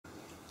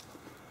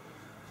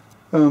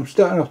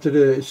Starting off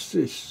today,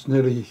 it's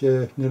nearly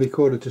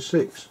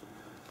 5:45.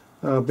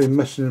 I've been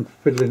messing and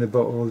fiddling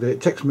about all day.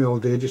 It takes me all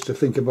day just to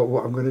think about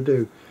what I'm going to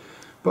do.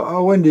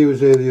 But Wendy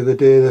was here the other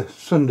day, the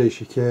Sunday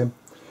she came,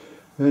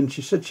 and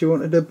she said she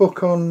wanted a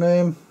book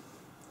on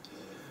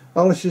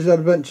Alice's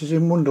Adventures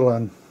in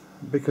Wonderland,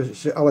 because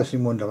it's Alice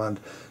in Wonderland,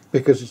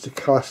 because it's a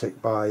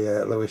classic by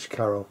Lewis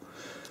Carroll.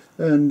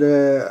 And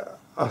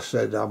I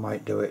said I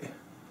might do it,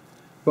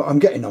 but I'm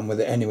getting on with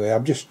it anyway.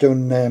 I've just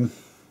done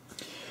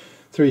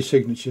 3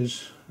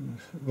 signatures.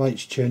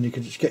 Light's changing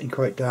because it's getting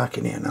quite dark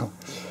in here now.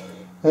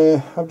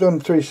 I've done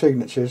 3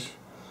 signatures,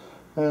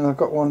 and I've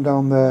got one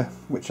down there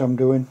which I'm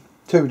doing,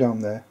 2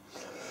 down there,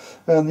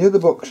 and the other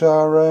books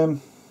are I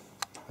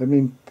haven't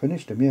even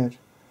finished them yet.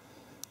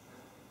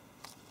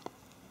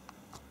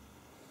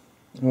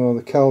 Oh,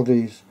 the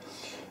Chaldees.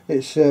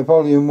 It's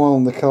volume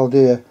 1, the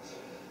Chaldea,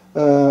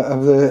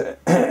 of the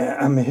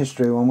my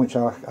history one, which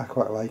I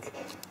quite like,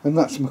 and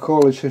that's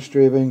Macaulay's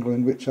History of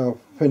England, which I've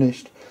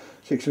finished.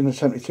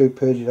 672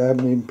 pages. I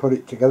haven't even put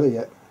it together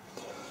yet.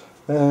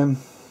 And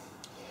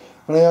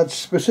I had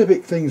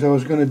specific things I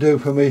was going to do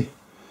for me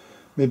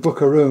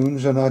book of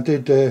runes, and I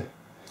did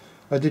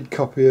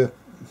copy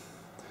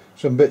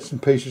some bits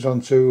and pieces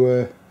onto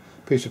a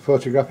piece of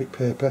photographic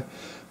paper.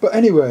 But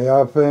anyway,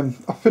 I've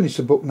finished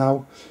the book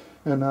now,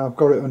 and I've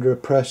got it under a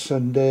press,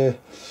 and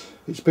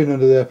it's been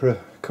under there for a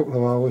couple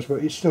of hours,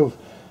 but it's still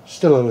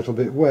a little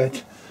bit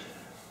wet,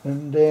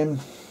 and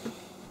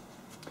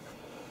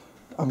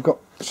I've got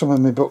some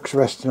of my books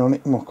resting on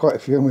it, well, quite a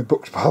few of my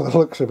books by the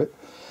looks of it.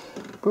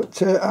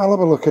 But I'll have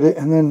a look at it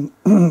and then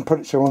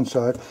put it to one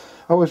side.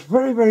 I was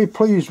very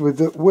pleased with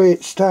the way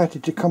it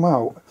started to come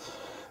out,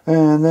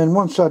 and then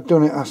once I'd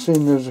done it I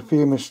seen there's a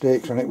few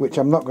mistakes on it, which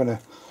I'm not going to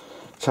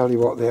tell you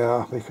what they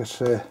are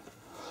because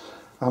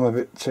I'm a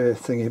bit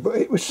thingy, but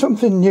it was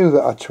something new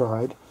that I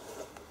tried,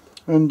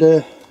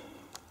 and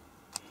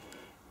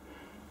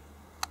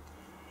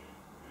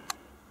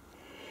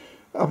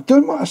I've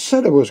done what I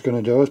said I was going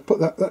to do. I was put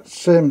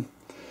that's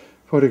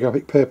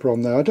photographic paper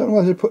on there. I don't know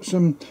whether to put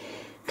some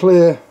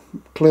clear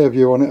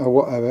view on it or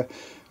whatever,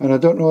 and I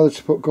don't know whether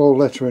to put gold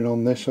lettering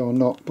on this or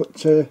not,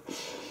 but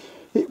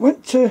it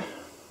went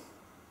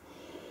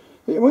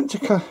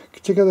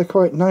together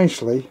quite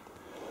nicely.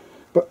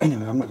 But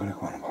anyway, I'm not going to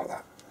go on about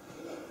that.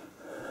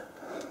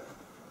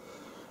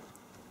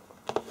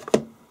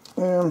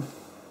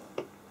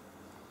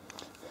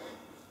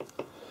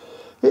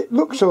 It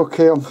looks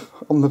okay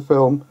on the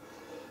film,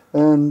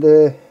 and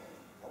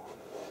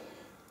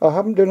I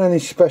haven't done any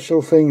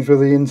special things with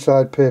the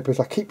inside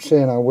papers. I keep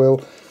saying I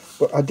will,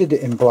 but I did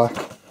it in black,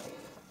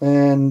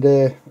 and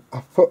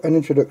I've put an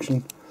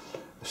introduction,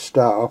 a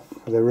start off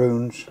with the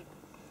runes.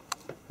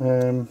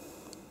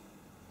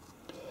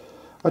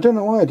 I don't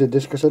know why I did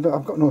this, because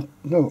I've got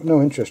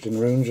no interest in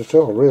runes at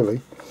all, really.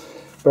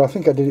 But I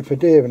think I did it for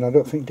Dave, and I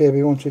don't think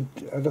he wanted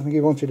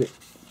it,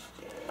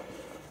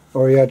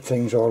 or he had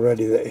things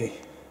already that he.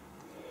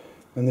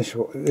 And this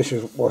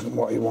wasn't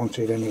what he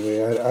wanted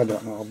anyway. I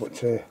don't know,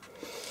 but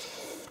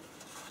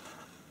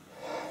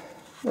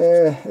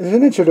there's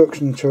an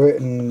introduction to it,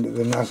 and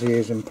the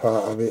Nazism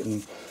part of it,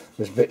 and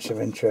there's bits of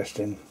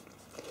interesting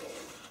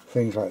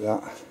things like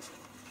that.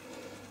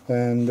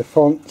 And the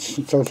fonts,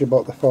 it tells you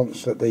about the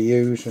fonts that they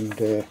use, and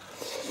it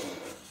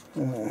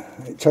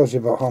tells you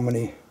about how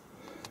many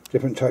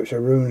different types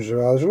of runes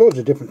there are. There's loads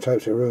of different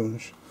types of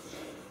runes,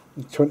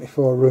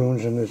 24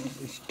 runes, and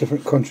there's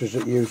different countries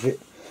that use it.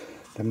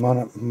 I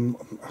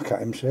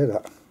can't even say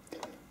that.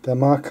 The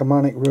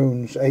Marcomannic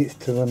runes, 8th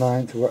to the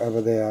 9th,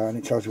 whatever they are, and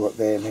it tells you what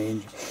they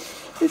mean.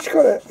 It's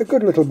got a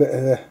good little bit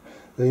of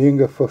the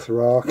Younger Futh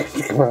Rock.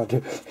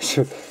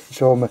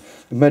 It's all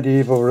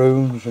medieval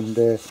runes, and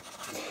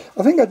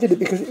I think I did it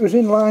because it was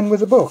in line with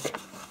the book.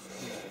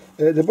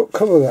 The book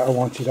cover that I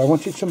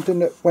wanted something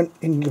that went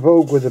in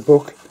vogue with the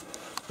book,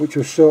 which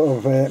was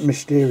sort of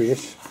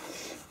mysterious.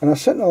 And I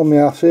sent all my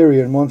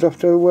Arthurian ones off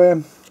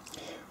to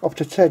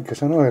Ted,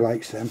 because I know he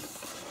likes them.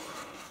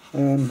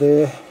 And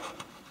yeah,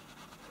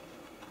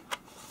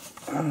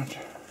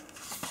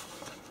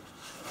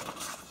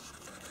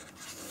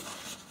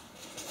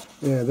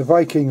 the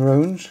Viking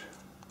runes.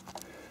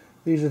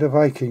 These are the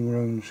Viking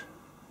runes.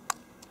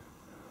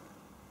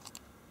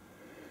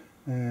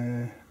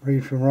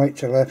 Read from right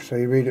to left, so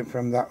you read it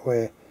from that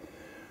way,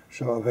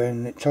 sort of,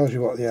 and it tells you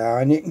what they are,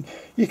 and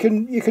you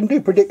can do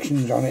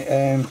predictions on it.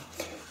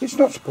 It's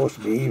not supposed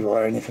to be evil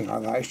or anything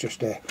like that. It's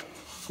just I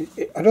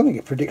don't think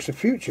it predicts the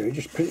future. It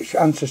just predicts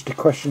answers to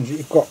questions that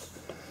you've got,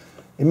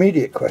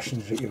 immediate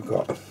questions that you've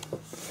got.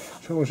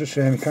 It's always the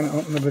same. You can't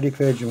open the bloody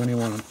page when you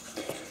want them.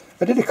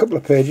 I did a couple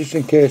of pages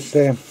in case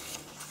thinking,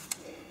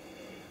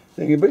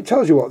 but it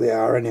tells you what they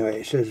are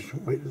anyway. It says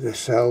the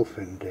self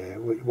and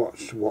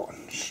what's what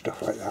and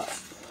stuff like that.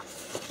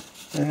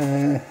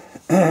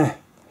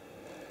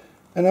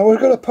 And I was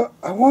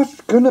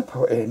gonna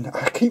put in.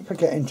 I keep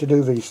forgetting to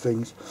do these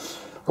things.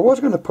 I was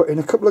going to put in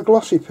a couple of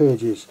glossy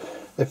pages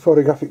of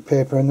photographic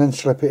paper and then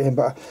slip it in,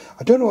 but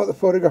I don't know what the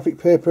photographic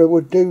paper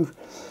would do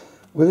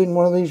within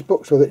one of these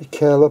books, whether it's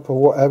curl up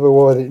or whatever,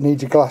 or it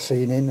needs a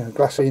glassine in. A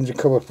glassine's a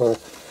cover for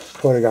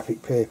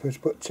photographic papers.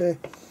 But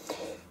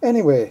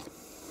anyway,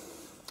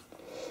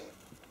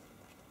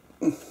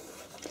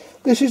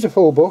 this is a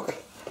full book,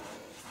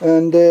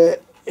 and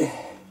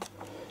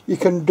you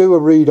can do a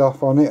read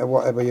off on it or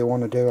whatever you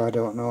want to do. I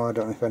don't know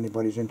if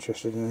anybody's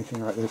interested in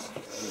anything like this.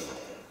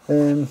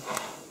 A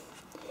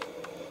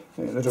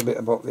little bit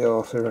about the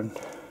author and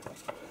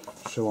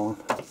so on.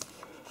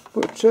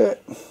 But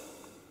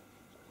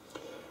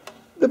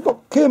the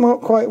book came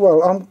out quite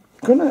well.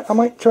 I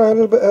might try a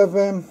little bit of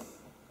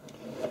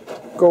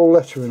gold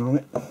lettering on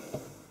it.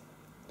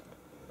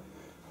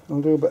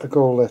 I'll do a bit of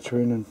gold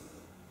lettering, and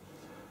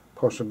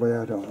possibly,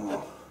 I don't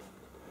know,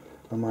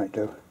 I might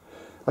do.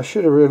 I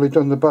should have really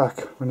done the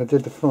back when I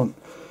did the front,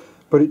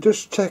 but it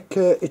does take.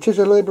 It is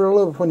a labour of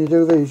love when you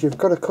do these. You've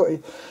got to cut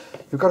it.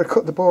 You've got to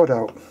cut the board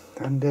out,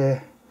 and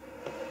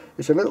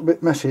it's a little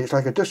bit messy. It's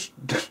like a dust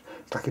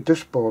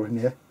ball in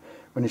here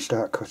when you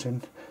start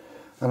cutting.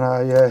 And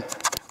I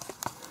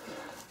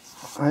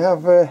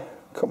have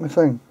cut my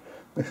thing,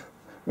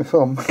 my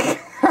thumb,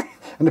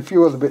 and a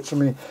few other bits of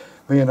me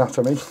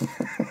anatomy.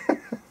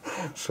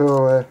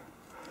 So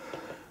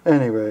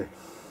anyway,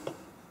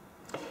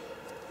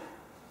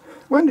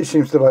 Wendy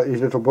seems to like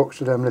these little books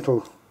with them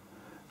little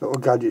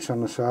gadgets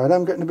on the side.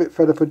 I'm getting a bit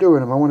fed up of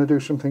doing them. I want to do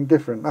something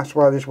different. That's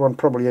why this one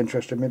probably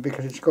interested me,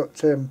 because it's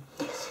got a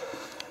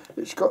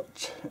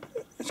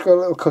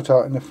little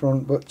cutout in the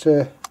front. But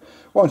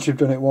once you've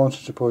done it once, I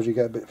suppose you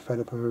get a bit fed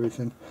up of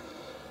everything.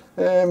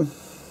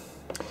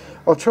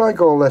 I'll try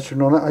gold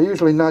lettering on it. I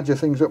usually nadger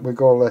things up with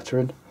gold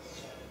lettering,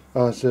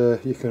 as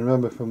you can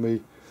remember from my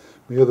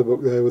other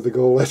book there with the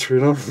gold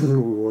lettering on.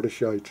 What a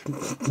shite.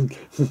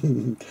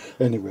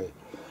 Anyway,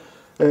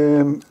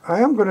 I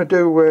am going to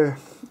do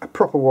a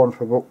proper one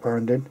for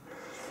bookbinding,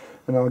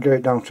 and I'll get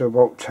it down to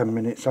about 10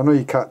 minutes. I know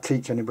you can't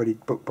teach anybody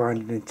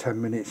bookbinding in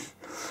 10 minutes.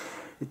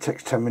 It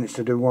takes 10 minutes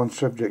to do one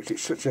subject.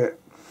 It's such a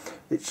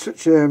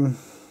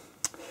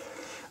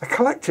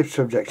collective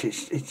subject.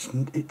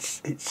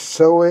 It's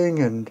sewing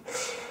and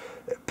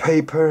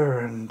paper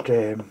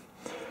and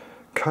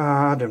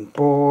card and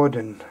board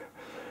and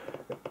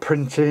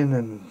printing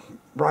and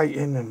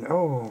writing and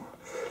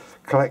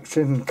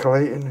collecting and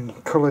collating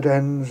and coloured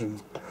ends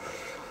and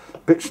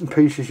bits and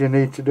pieces you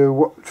need to do.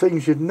 What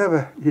things you'd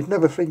never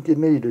think you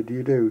needed,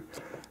 you do.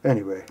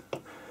 Anyway,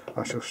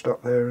 I shall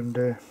stop there,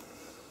 and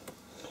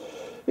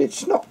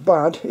it's not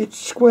bad. It's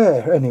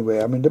square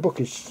anyway. I mean, the book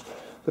is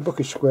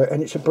square,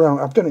 and it's a brown.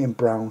 I've done it in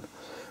brown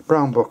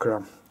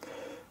bookram.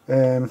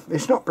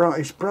 It's not brown.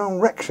 It's brown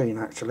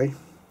Rexine actually.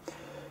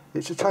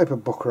 It's a type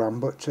of bookram,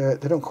 but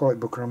they don't call it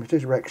bookram. It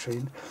is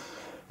Rexine.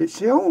 It's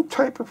the old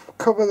type of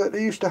cover that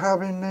they used to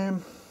have in.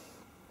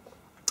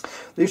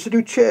 They used to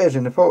do chairs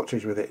in the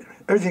factories with it.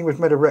 Everything was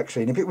made of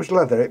Rexine. If it was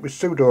leather, it was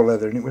pseudo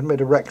leather, and it was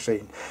made of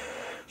Rexine.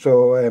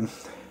 So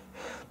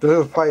the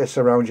little fire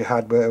surround you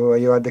had, where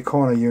you had the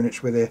corner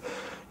units with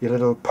your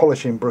little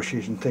polishing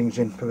brushes and things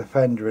in for the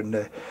fender, and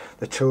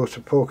the tools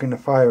for poking the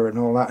fire and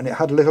all that, and it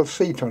had a little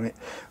seat on it,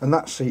 and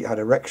that seat had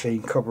a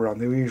Rexine cover on.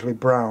 They were usually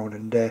brown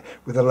and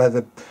with a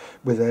leather,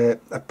 with a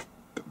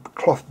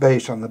cloth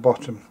base on the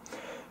bottom,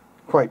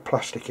 quite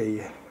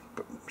plasticky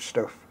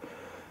stuff.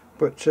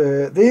 But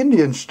the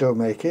Indians still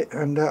make it,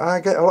 and I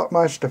get a lot of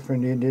my stuff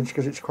from the Indians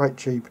because it's quite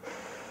cheap.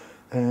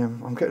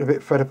 I'm getting a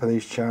bit fed up of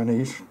these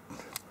Chinese.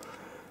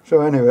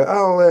 So anyway,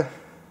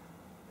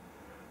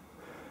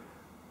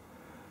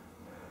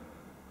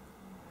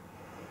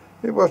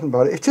 it wasn't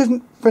bad. It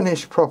isn't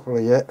finished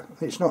properly yet.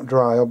 It's not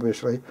dry,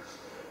 obviously,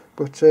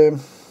 but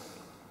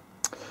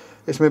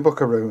it's my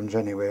book of runes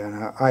anyway,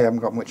 and I haven't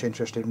got much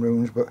interest in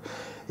runes, but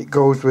it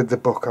goes with the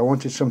book. I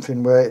wanted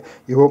something where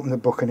you open the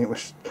book and it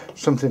was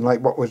something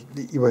like what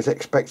you was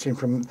expecting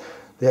from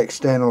the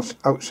external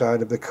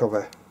outside of the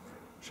cover.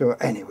 So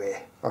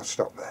anyway, I'll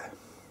stop there.